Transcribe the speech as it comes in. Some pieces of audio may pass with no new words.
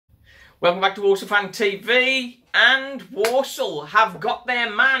Welcome back to Walsall Fan TV, and Walsall have got their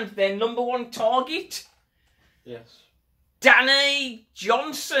man, their number one target. Yes. Danny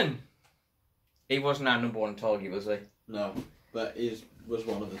Johnson. He wasn't our number one target, was he? No, but he was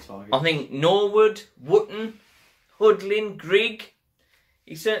one of the targets. I think Norwood, Wootton, Hudlin, Grigg.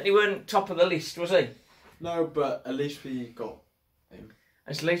 He certainly weren't top of the list, was he? No, but at least we got him.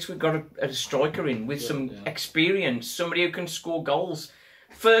 At least we got a striker in with some experience, somebody who can score goals.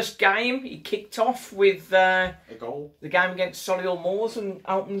 First game, he kicked off with a goal. The game against Solihull Moors and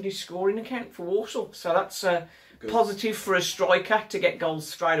opened his scoring account for Walsall. So that's positive for a striker to get goals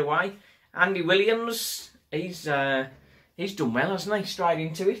straight away. Andy Williams, he's done well, hasn't he? Straight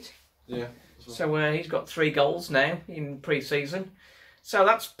into it. Yeah. So he's got 3 goals now in pre-season. So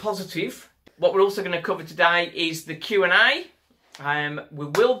that's positive. What we're also going to cover today is the Q&A. We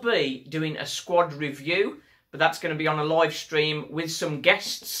will be doing a squad review, but that's going to be on a live stream with some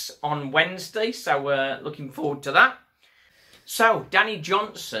guests on Wednesday, so we're looking forward to that. So, Danny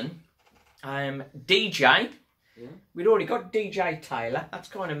Johnson, DJ. Yeah. We'd already got DJ Taylor. That's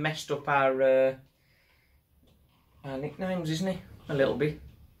kind of messed up our nicknames, isn't it? A little bit.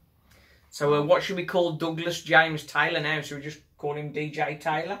 So, what should we call Douglas James Taylor now? Should we just call him DJ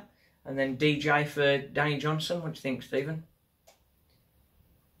Taylor? And then DJ for Danny Johnson? What do you think, Stephen?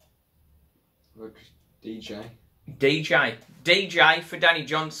 DJ for Danny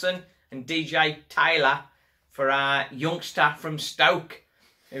Johnson, and DJ Taylor for our youngster from Stoke,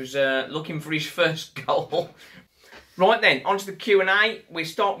 who's looking for his first goal. Right then, on to the Q&A. We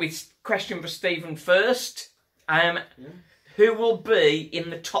start with question for Stephen first. Who will be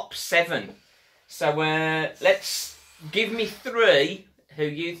in the top 7? So let's give me 3 who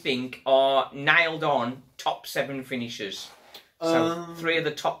you think are nailed on top 7 finishers. So 3 of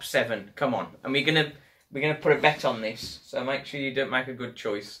the top 7. Come on, and we're gonna put a bet on this. So make sure you don't make a good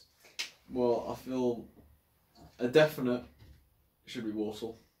choice. Well, I feel a definite should be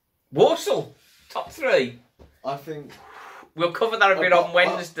Walsall. Walsall, top 3. I think we'll cover that a bit on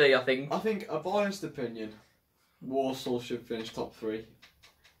Wednesday. I think a biased opinion, Walsall should finish top 3.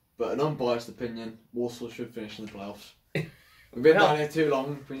 But an unbiased opinion, Walsall should finish in the playoffs. We've been down here too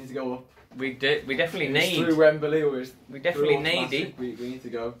long. We need to go up. We definitely need. Through Wembley, or we definitely need it. We need to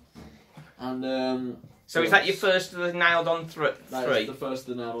go. And so is that your first of the nailed on 3? That's the first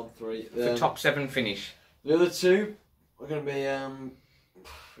of the nailed on 3. For top 7 finish. The other 2 are going to be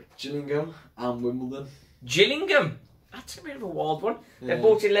Gillingham and Wimbledon. Gillingham, that's a bit of a wild one. Yeah. They've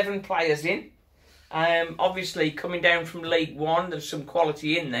bought 11 players in. Obviously coming down from League 1, there's some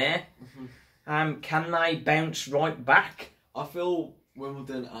quality in there. Can they bounce right back? I feel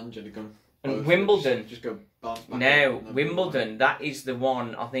Wimbledon and Gillingham. And Wimbledon, just go bounce back. Now, Wimbledon, that is the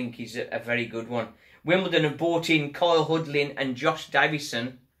one I think is a very good one. Wimbledon have bought in Kyle Hudlin and Josh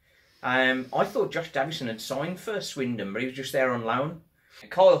Davison. I thought Josh Davison had signed for Swindon, but he was just there on loan.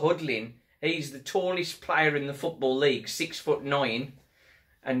 Kyle Hudlin, he's the tallest player in the Football League, 6'9",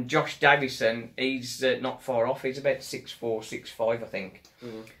 and Josh Davison, he's not far off. He's about 6'4", 6'5", I think.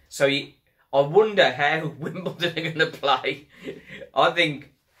 So I wonder how Wimbledon are going to play. I think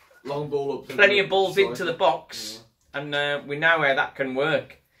long ball up, plenty of balls into the box, and we know how that can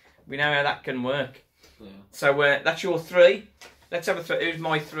work. Yeah. So that's your 3. Let's have a 3. Who's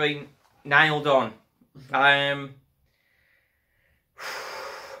my 3 nailed on? I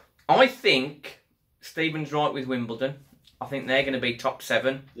think Stephen's right with Wimbledon. I think they're going to be top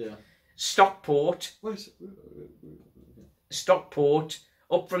 7. Yeah. Stockport,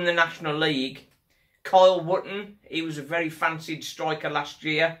 up from the National League. Kyle Wootton, he was a very fancied striker last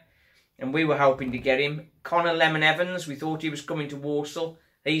year, and we were hoping to get him. Connor Lemon-Evans, we thought he was coming to Walsall.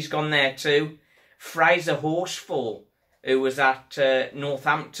 He's gone there too. Fraser Horsfall, who was at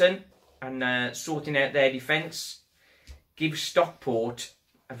Northampton and sorting out their defence, gives Stockport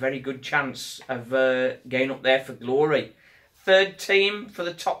a very good chance of getting up there for glory. 3rd team for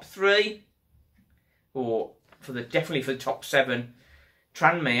the top 3, or definitely for the top 7,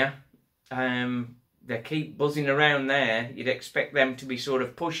 Tranmere. They keep buzzing around there. You'd expect them to be sort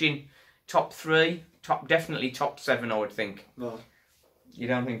of pushing top 3, definitely top 7, I would think. No. You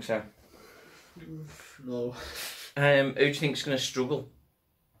don't think so? No. Who do you think's going to struggle?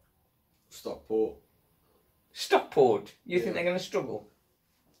 Stockport. Stockport? You think they're going to struggle?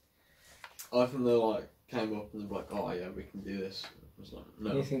 I think they came up and they're like, oh yeah, we can do this. I was like,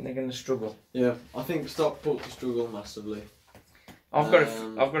 no. You think they're going to struggle? Yeah, I think Stockport will struggle massively. I've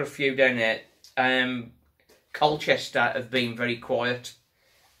got a few down there. Colchester have been very quiet.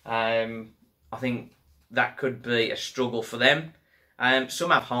 I think that could be a struggle for them.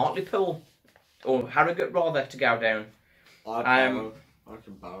 Some have Hartlepool, or Harrogate rather, to go down. I I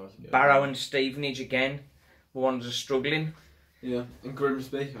reckon Barrow's good. Barrow and Stevenage again. The ones are struggling. Yeah, and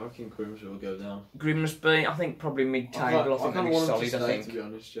Grimsby. I reckon Grimsby will go down. Grimsby, I think probably mid-table. I think they'll be solid. To be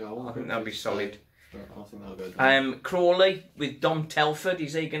honest, yeah, I think they'll be solid. I think they'll go down. Crawley with Dom Telford.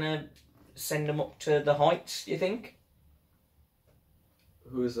 Is he going to send them up to the heights? Do you think?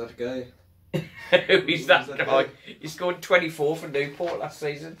 Who is that guy? Who is that guy? He scored 24 for Newport last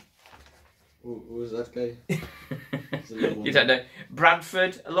season. Who is that guy? You don't know.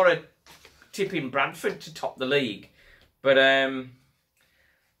 Bradford. A lot of tipping Bradford to top the league. But I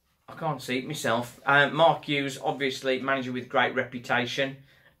can't see it myself. Mark Hughes, obviously, manager with great reputation.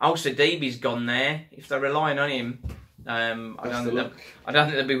 Also, Deeby's gone there. If they're relying on him, I don't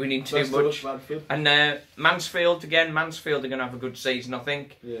think they'll be winning too much. And Mansfield, again, Mansfield are going to have a good season, I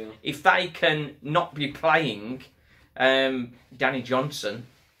think. Yeah. If they can not be playing Danny Johnson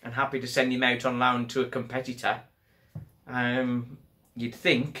and happy to send him out on loan to a competitor, you'd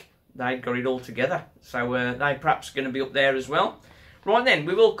think they'd got it all together. So they're perhaps going to be up there as well. Right then,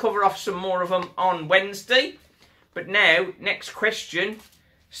 we will cover off some more of them on Wednesday. But now, next question.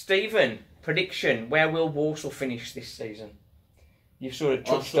 Stephen, prediction. Where will Walsall finish this season? You've sort of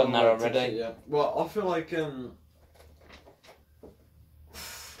touched on that already. Yeah. Well, I feel like... I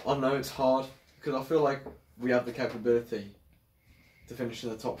know it's hard. Because I feel like we have the capability to finish in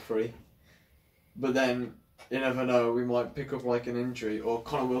the top 3. But then... You never know, we might pick up like an injury or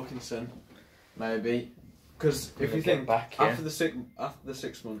Connor Wilkinson, maybe. Because if you think back, after the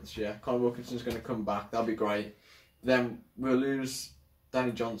 6 months, yeah, Connor Wilkinson's going to come back. That'll be great. Then we'll lose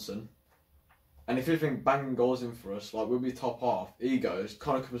Danny Johnson, and if you think banging goals in for us, like we'll be top half. He goes,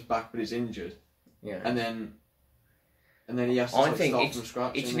 Connor comes back, but he's injured. Yeah, and then he has to start from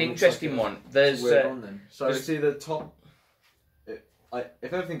scratch. It's an interesting one. There's so it's either top. If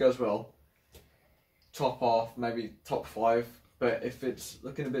everything goes well. Top half, maybe top 5, but if it's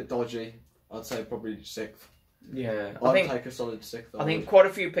looking a bit dodgy, I'd say probably 6th. Yeah, I'd take a solid 6th. I think quite a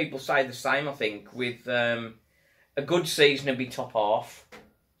few people say the same. I think with a good season would be top half,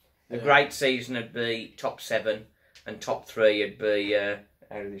 a great season would be top 7, and top 3 would be out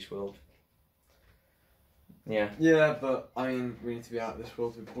of this world. Yeah. Yeah, but I mean, we need to be out of this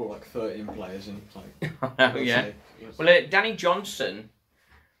world. We brought like 13 players in. Like, yeah. Well, Danny Johnson.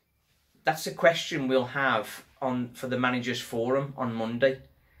 That's a question we'll have for the managers forum on Monday.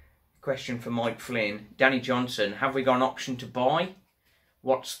 Question for Mike Flynn. Danny Johnson, have we got an option to buy?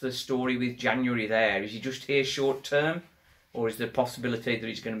 What's the story with January there? Is he just here short term? Or is there a possibility that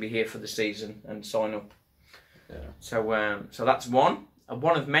he's going to be here for the season and sign up? Yeah. So that's one.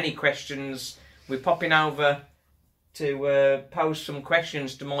 One of many questions. We're popping over to pose some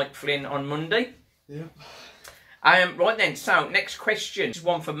questions to Mike Flynn on Monday. Yeah. Right then, so next question. This is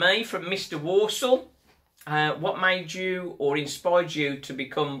one for me from Mr. Walsall. What made you or inspired you to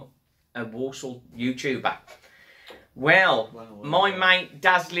become a Walsall YouTuber? Well, my mate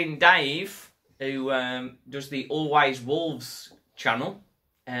Dazzling Dave, who does the Always Wolves channel,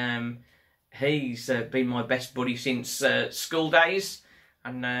 he's been my best buddy since school days,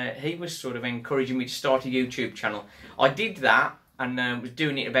 and he was sort of encouraging me to start a YouTube channel. I did that and was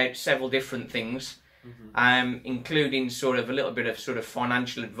doing it about several different things. Including sort of a little bit of sort of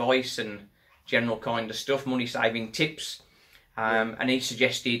financial advice and general kind of stuff, money saving tips. And he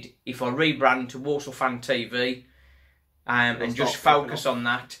suggested if I rebrand to Walsall Fan TV and just focus on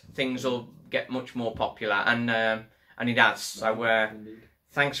that, things will get much more popular. And it has. So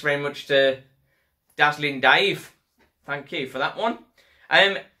thanks very much to Dazzling Dave. Thank you for that one.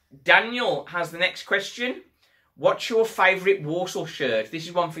 Daniel has the next question. What's your favourite Walsall shirt? This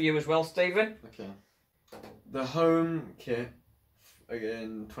is one for you as well, Stephen. Okay. The home kit,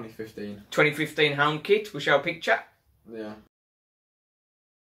 again, 2015. 2015 home kit, we'll show a picture. Yeah.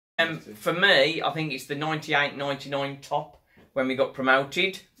 For me, I think it's the 98-99 top when we got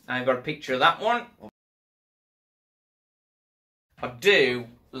promoted. I've got a picture of that one. I do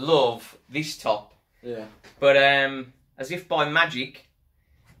love this top. Yeah. But as if by magic,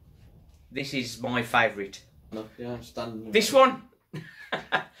 this is my favourite. No, yeah, I'm standing. This one.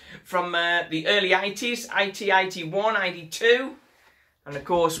 From the early 80s, 80, 81, 82. And of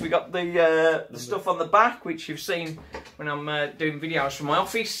course we got the stuff on the back, which you've seen when I'm doing videos from my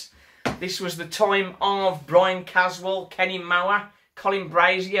office. This was the time of Brian Caswell, Kenny Mower, Colin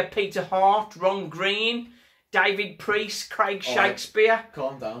Brazier, Peter Hart, Ron Green, David Priest, Craig Shakespeare.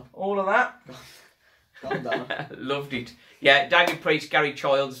 Calm down. All of that. Calm down. Loved it. Yeah, David Priest, Gary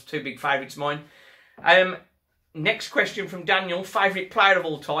Childs, 2 big favourites of mine. Next question from Daniel, favourite player of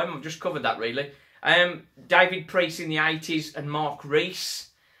all time. I've just covered that really. David Priest in the 80s and Mark Rees.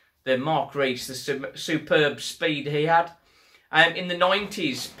 The superb speed he had. In the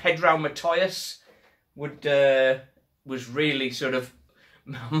 90s, Pedro Matthias was really sort of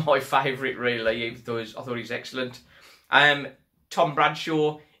my favourite, really. I thought he was excellent. Tom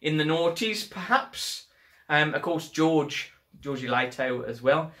Bradshaw in the noughties, perhaps. Of course, Georgie Lato as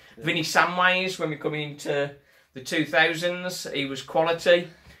well. Yeah. Vinnie Samways, when we're coming into the 2000s, he was quality.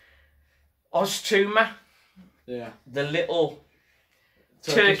 Oztumer, the little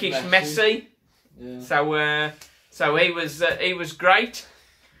Turkish Messi. Yeah. So he was great.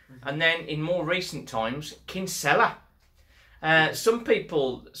 And then in more recent times, Kinsella. Some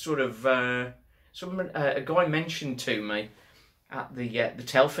people sort of a guy mentioned to me at the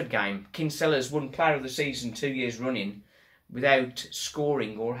Telford game, Kinsella's won Player of the Season 2 years running without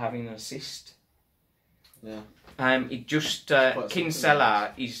scoring or having an assist. Yeah. It just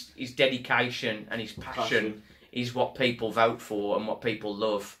Kinsella, his dedication and his passion is what people vote for and what people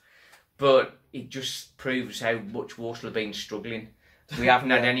love. But it just proves how much Walsall have been struggling. We haven't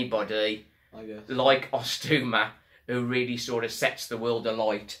had anybody like Oztumer who really sort of sets the world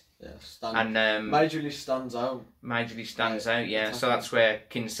alight. Yeah, majorly stands out. Majorly stands out, yeah. So that's where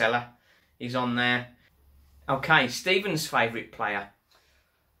Kinsella is on there. Okay, Stephen's favourite player?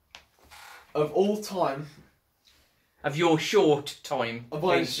 Of all time. Of your short time.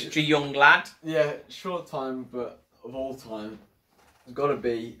 Being such a young lad. Yeah, short time, but of all time. It's got to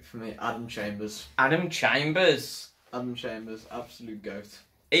be, for me, Adam Chambers. Adam Chambers, absolute goat.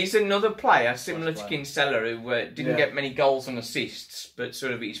 He's another player similar to Kinsella who didn't get many goals and assists, but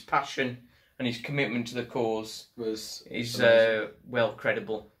sort of his passion and his commitment to the cause is well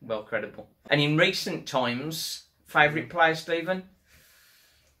credible. And in recent times, favourite player, Stephen?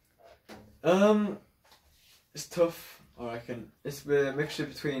 It's tough, I reckon. It's a mixture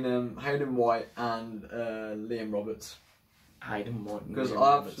between Hayden White and Liam Roberts. Hayden White. Because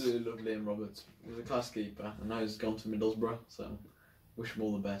I absolutely love Liam Roberts. He's a class keeper, and now he's gone to Middlesbrough, so wish him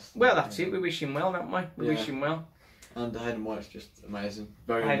all the best. Well, that's it. We wish him well, don't we? We wish him well. And Hayden White's just amazing.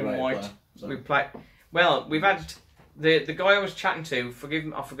 Very Hayden White. Player, so. We play. Well, we've had the guy I was chatting to. Forgive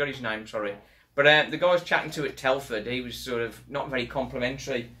me, I forgot his name. Sorry, but the guy I was chatting to at Telford, he was sort of not very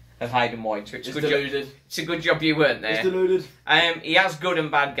complimentary of Hayden White. So it's deluded. It's a good job you weren't there. He's deluded. He has good and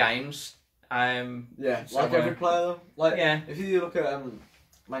bad games. Like every player though. If you look at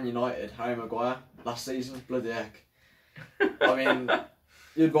Man United, Harry Maguire last season, bloody heck. I mean,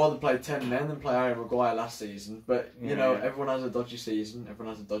 you'd rather play 10 men than play Harry Maguire last season. But you know, everyone has a dodgy season,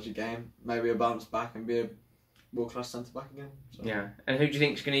 everyone has a dodgy game. Maybe a bounce back and be a world class centre back again. So. Yeah. And who do you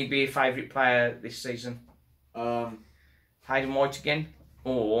think is going to be your favourite player this season? Hayden White again,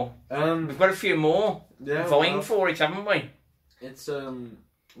 or we've got a few more vying for it, haven't we? It's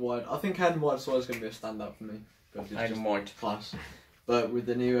White. I think Hayden White's always going to be a standout for me. Hayden White, class. But with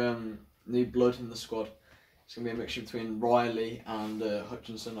the new blood in the squad, it's going to be a mixture between Riley and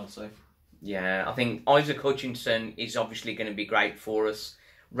Hutchinson, I'd say. Yeah, I think Isaac Hutchinson is obviously going to be great for us.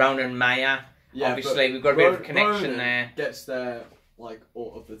 Ronan Mayer, obviously we've got a bit of a connection there. Gets there like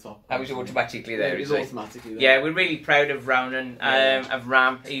all up the top. That was automatically there. He's automatically there. Yeah, we're really proud of Ronan, of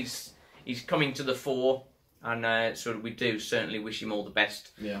Ram. He's coming to the fore. And so we do certainly wish him all the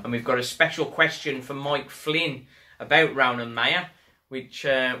best. Yeah. And we've got a special question from Mick Flynn about Ronan Mayer, which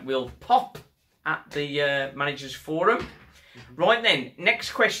will pop at the Managers Forum. Right then,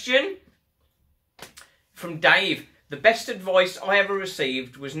 next question from Dave. The best advice I ever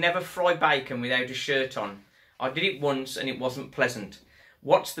received was never fry bacon without a shirt on. I did it once and it wasn't pleasant.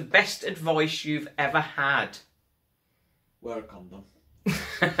 What's the best advice you've ever had? Wear a condom.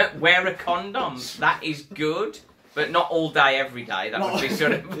 Wear a condom. That is good, but not all day, every day. That would be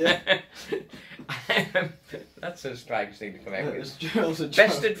sort of. That's a strange thing to come out with.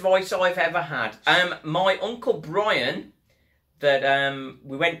 Best advice I've ever had. My uncle Brian, that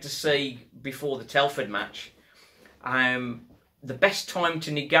we went to see before the Telford match. The best time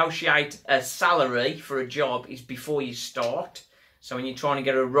to negotiate a salary for a job is before you start. So when you're trying to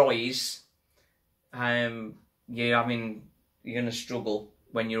get a rise, you're going to struggle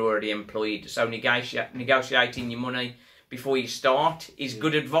when you're already employed. So negotiating your money before you start is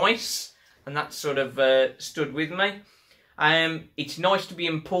good advice, and that sort of stood with me. It's nice to be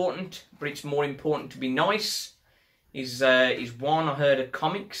important, but it's more important to be nice. Is one I heard a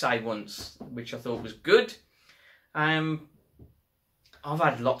comic say once, which I thought was good. I've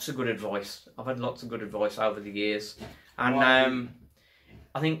had lots of good advice. over the years, and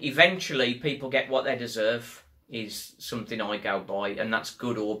I think eventually people get what they deserve. Is something I go by, and that's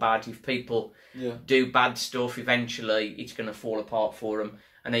good or bad. If people do bad stuff, eventually it's going to fall apart for them.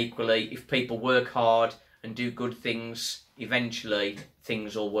 And equally, if people work hard and do good things, eventually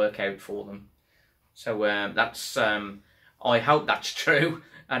things will work out for them. So that's I hope that's true,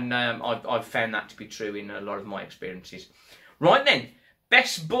 and I've found that to be true in a lot of my experiences. Right then,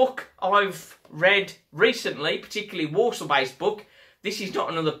 best book I've read recently, particularly Walsall-based book. This is not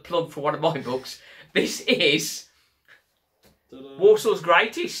another plug for one of my books. This is Walsall's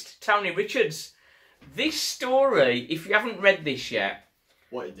Greatest, Tony Richards. This story, if you haven't read this yet,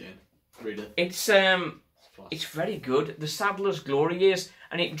 what are you doing? Read it. It's very good. The Saddler's glory years,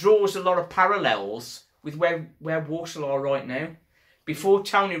 and it draws a lot of parallels with where Walsall are right now. Before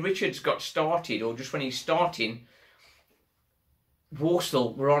Tony Richards got started, or just when he's starting,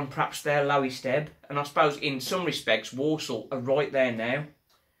 Walsall were on perhaps their lowest ebb, and I suppose in some respects Walsall are right there now.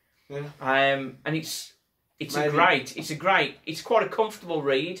 Yeah. And it's quite a comfortable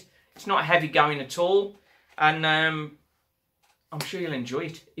read. It's not heavy going at all, and I'm sure you'll enjoy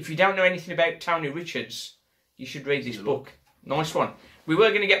it. If you don't know anything about Tony Richards, you should read this book. Nice one. We were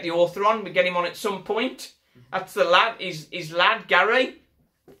going to get the author on. We'll get him on at some point. That's the lad, his lad, Gary.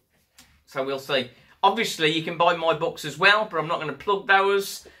 So we'll see. Obviously, you can buy my books as well, but I'm not going to plug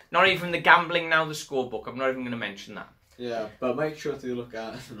those. Not even the Gambling Now the Score book. I'm not even going to mention that. Yeah, but make sure to look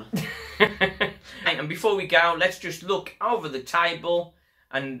at it. And before we go, let's just look over the table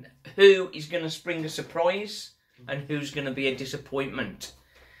and who is going to spring a surprise and who's going to be a disappointment.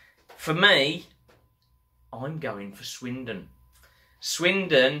 For me, I'm going for Swindon.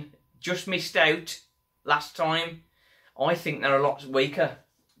 Swindon just missed out last time. I think they're a lot weaker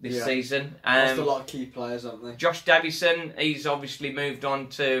this season. Lost a lot of key players, haven't they? Josh Davison, he's obviously moved on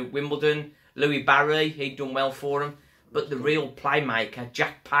to Wimbledon. Louis Barry, he'd done well for him. But the real playmaker,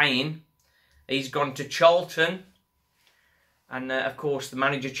 Jack Payne, he's gone to Charlton. And, of course, the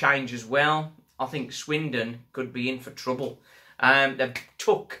manager change as well. I think Swindon could be in for trouble. They've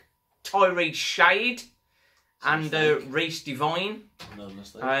took Tyrese Shade and Reece Devine. Another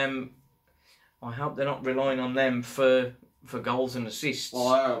mistake. I hope they're not relying on them for goals and assists. Well,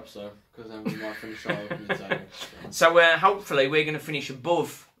 I hope so, because then we might finish higher up in the table. So hopefully we're going to finish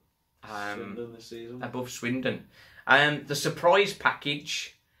above Swindon this season. Above Swindon. The surprise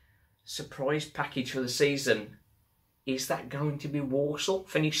package for the season, is that going to be Walsall?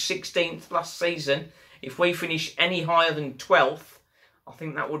 Finished 16th last season. If we finish any higher than 12th, I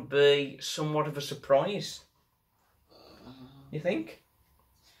think that would be somewhat of a surprise. You think?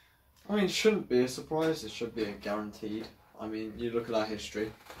 I mean, it shouldn't be a surprise. It should be a guaranteed. I mean, you look at our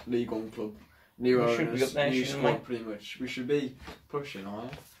history. League One club. New owners, new squad, pretty much. We should be pushing higher.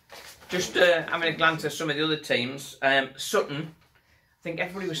 Just having a glance at some of the other teams. Sutton. I think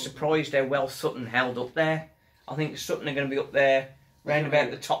everybody was surprised how well Sutton held up there. I think Sutton are going to be up there round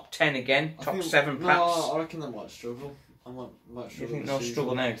about the top 10 again. Top 7 perhaps. No, I reckon they might struggle. You think they'll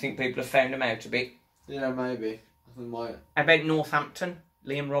struggle now? You think people have found them out a bit? Yeah, maybe. I think might. How about Northampton?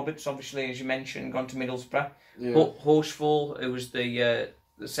 Liam Roberts, obviously, as you mentioned, gone to Middlesbrough. Yeah. Horsfall, who was the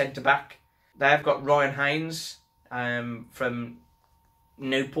centre-back. They've got Ryan Haynes from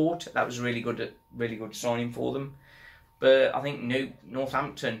Newport. That was a really good signing for them. But I think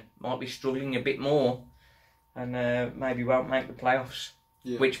Northampton might be struggling a bit more and maybe won't make the playoffs.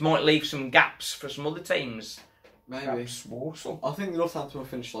 Yeah. Which might leave some gaps for some other teams. Maybe. Perhaps Walsall. I think Northampton will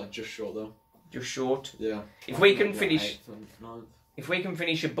finish just short though. Just short. Yeah. If we can finish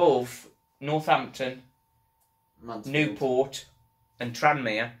above Northampton, Mansfield, Newport and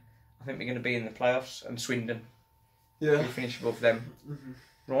Tranmere, I think we're going to be in the playoffs, and Swindon. Yeah. We finish above them. Mm-hmm.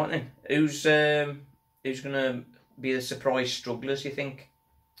 Right then. Who's going to be the surprise strugglers, you think?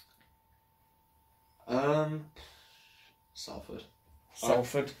 Salford.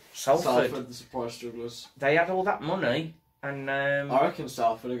 Salford, the surprise strugglers. They had all that money, and I reckon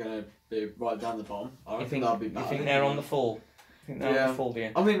Salford are going to be right down the bottom. I think they'll be better. You think they're on the fall? I think they're on the fall, do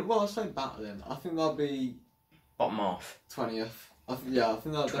you? I mean, well, I say better then. I think they'll be bottom half. 20th. I think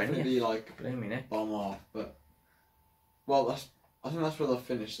they'll definitely be bottom half. But I think that's where they'll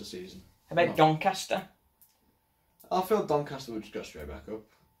finish the season. How about Doncaster? I feel Doncaster would just go straight back up.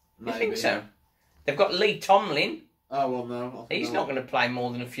 Maybe. You think so? They've got Lee Tomlin. Oh, well, no. He's not going to play more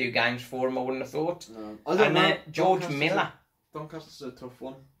than a few games for them, I wouldn't have thought. No. I don't know. George Miller. Doncaster's a tough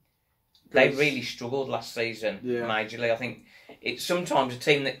one. They really struggled last season, majorly. I think it's sometimes a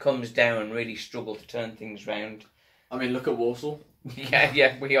team that comes down really struggle to turn things round. I mean, look at Walsall.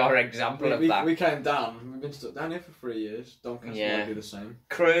 yeah, we are an example of that. We came down. We've been stuck down here for 3 years. Doncaster might be the same.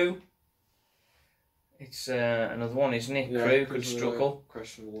 Crewe. It's another one, isn't it? Yeah, Crewe could struggle.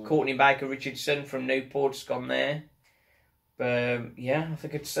 Courtney Baker Richardson from Newport's gone there. But I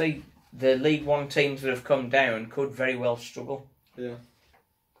think I'd say the League One teams that have come down could very well struggle. Yeah.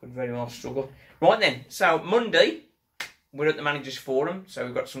 Could very well struggle. Right then, so Monday, we're at the Managers Forum. So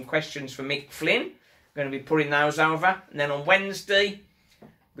we've got some questions for Mick Flynn, We're going to be putting those over. And then on Wednesday,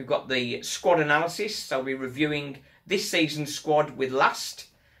 we've got the squad analysis. So we'll be reviewing this season's squad with last.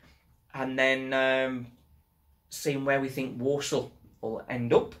 And then seeing where we think Walsall will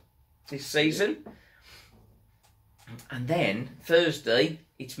end up this season. And then Thursday,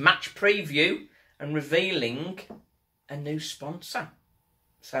 it's match preview and revealing a new sponsor.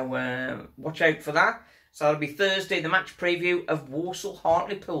 So watch out for that. So it'll be Thursday, the match preview of Walsall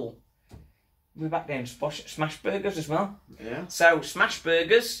Hartlepool. We're back down Smash Burgers as well. Yeah. So Smash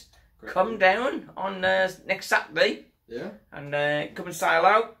Burgers, come down on next Saturday. Yeah. And come and say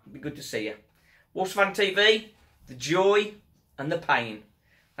hello. It'll be good to see you. Walsall Fan TV, the joy and the pain.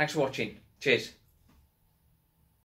 Thanks for watching. Cheers.